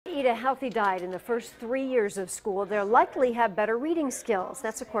eat a healthy diet in the first 3 years of school, they'll likely have better reading skills.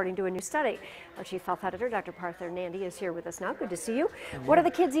 That's according to a new study. Our chief health editor, Dr. Parther Nandy, is here with us now. Good to see you. What are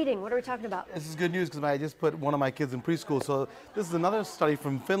the kids eating? What are we talking about? This is good news because I just put one of my kids in preschool. So this is another study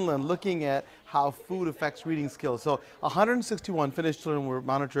from Finland looking at how food affects reading skills. So 161 Finnish children were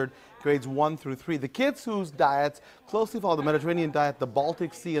monitored, grades 1 through 3. The kids whose diets closely follow the Mediterranean diet, the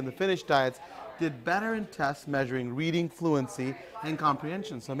Baltic Sea, and the Finnish diets did better in tests measuring reading fluency and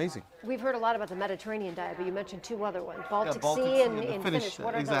comprehension. So amazing. We've heard a lot about the Mediterranean diet, but you mentioned two other ones, Baltic Baltic Sea and Finnish. Finnish.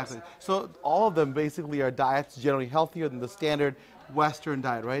 What are exactly. those? So all of them basically are diets generally healthier than the standard Western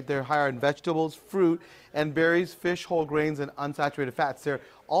diet, right? They're higher in vegetables, fruit, and berries, fish, whole grains, and unsaturated fats. They're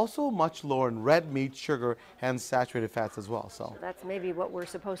also much lower in red meat, sugar, and saturated fats as well. So that's maybe what we're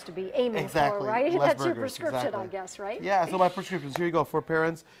supposed to be aiming for, right? Less That's burgers, your prescription, exactly. I guess, right? Yeah, so my prescriptions, here you go, for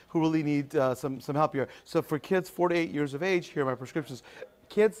parents who really need some help here. So for kids 4 to 8 years of age, here are my prescriptions.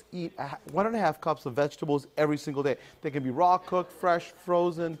 Kids eat 1.5 cups of vegetables every single day. They can be raw, cooked, fresh,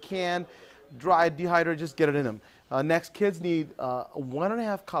 frozen, canned, dried, dehydrated, just get it in them. Next, kids need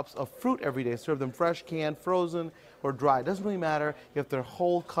 1.5 cups of fruit every day. Serve them fresh, canned, frozen, or dry. It doesn't really matter if they're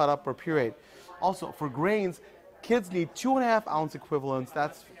whole, cut up, or pureed. Also, for grains, kids need 2.5 ounce equivalents.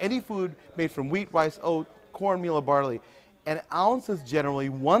 That's any food made from wheat, rice, oat, cornmeal, or barley. An ounce is generally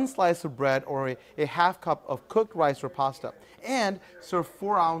 1 slice of bread or a half cup of cooked rice or pasta. And serve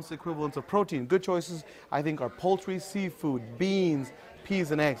 4 ounce equivalents of protein. Good choices, I think, are poultry, seafood, beans,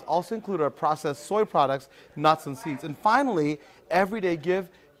 peas, and eggs. Also include our processed soy products, nuts, and seeds. And finally, every day give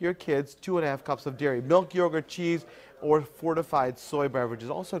your kids 2.5 cups of dairy. Milk, yogurt, cheese, or fortified soy beverages.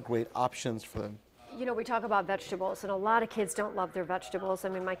 Also great options for them. You know, we talk about vegetables, and a lot of kids don't love their vegetables. I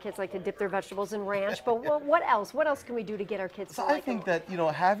mean, my kids like to dip their vegetables in ranch, but what else? What else can we do to get our kids to like them? I think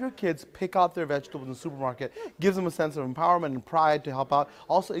that, have your kids pick out their vegetables in the supermarket. Gives them a sense of empowerment and pride to help out.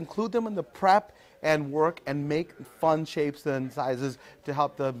 Also, include them in the prep and work and make fun shapes and sizes to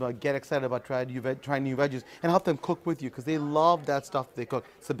help them get excited about trying new veggies and help them cook with you because they love that stuff they cook.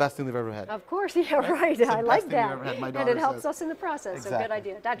 It's the best thing they've ever had. Of course, yeah, right. I like that. And it helps us in the process. Exactly. So good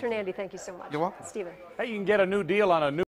idea. Dr. Nandy, thank you so much. You're welcome. Stephen. Hey, you can get a new deal on a new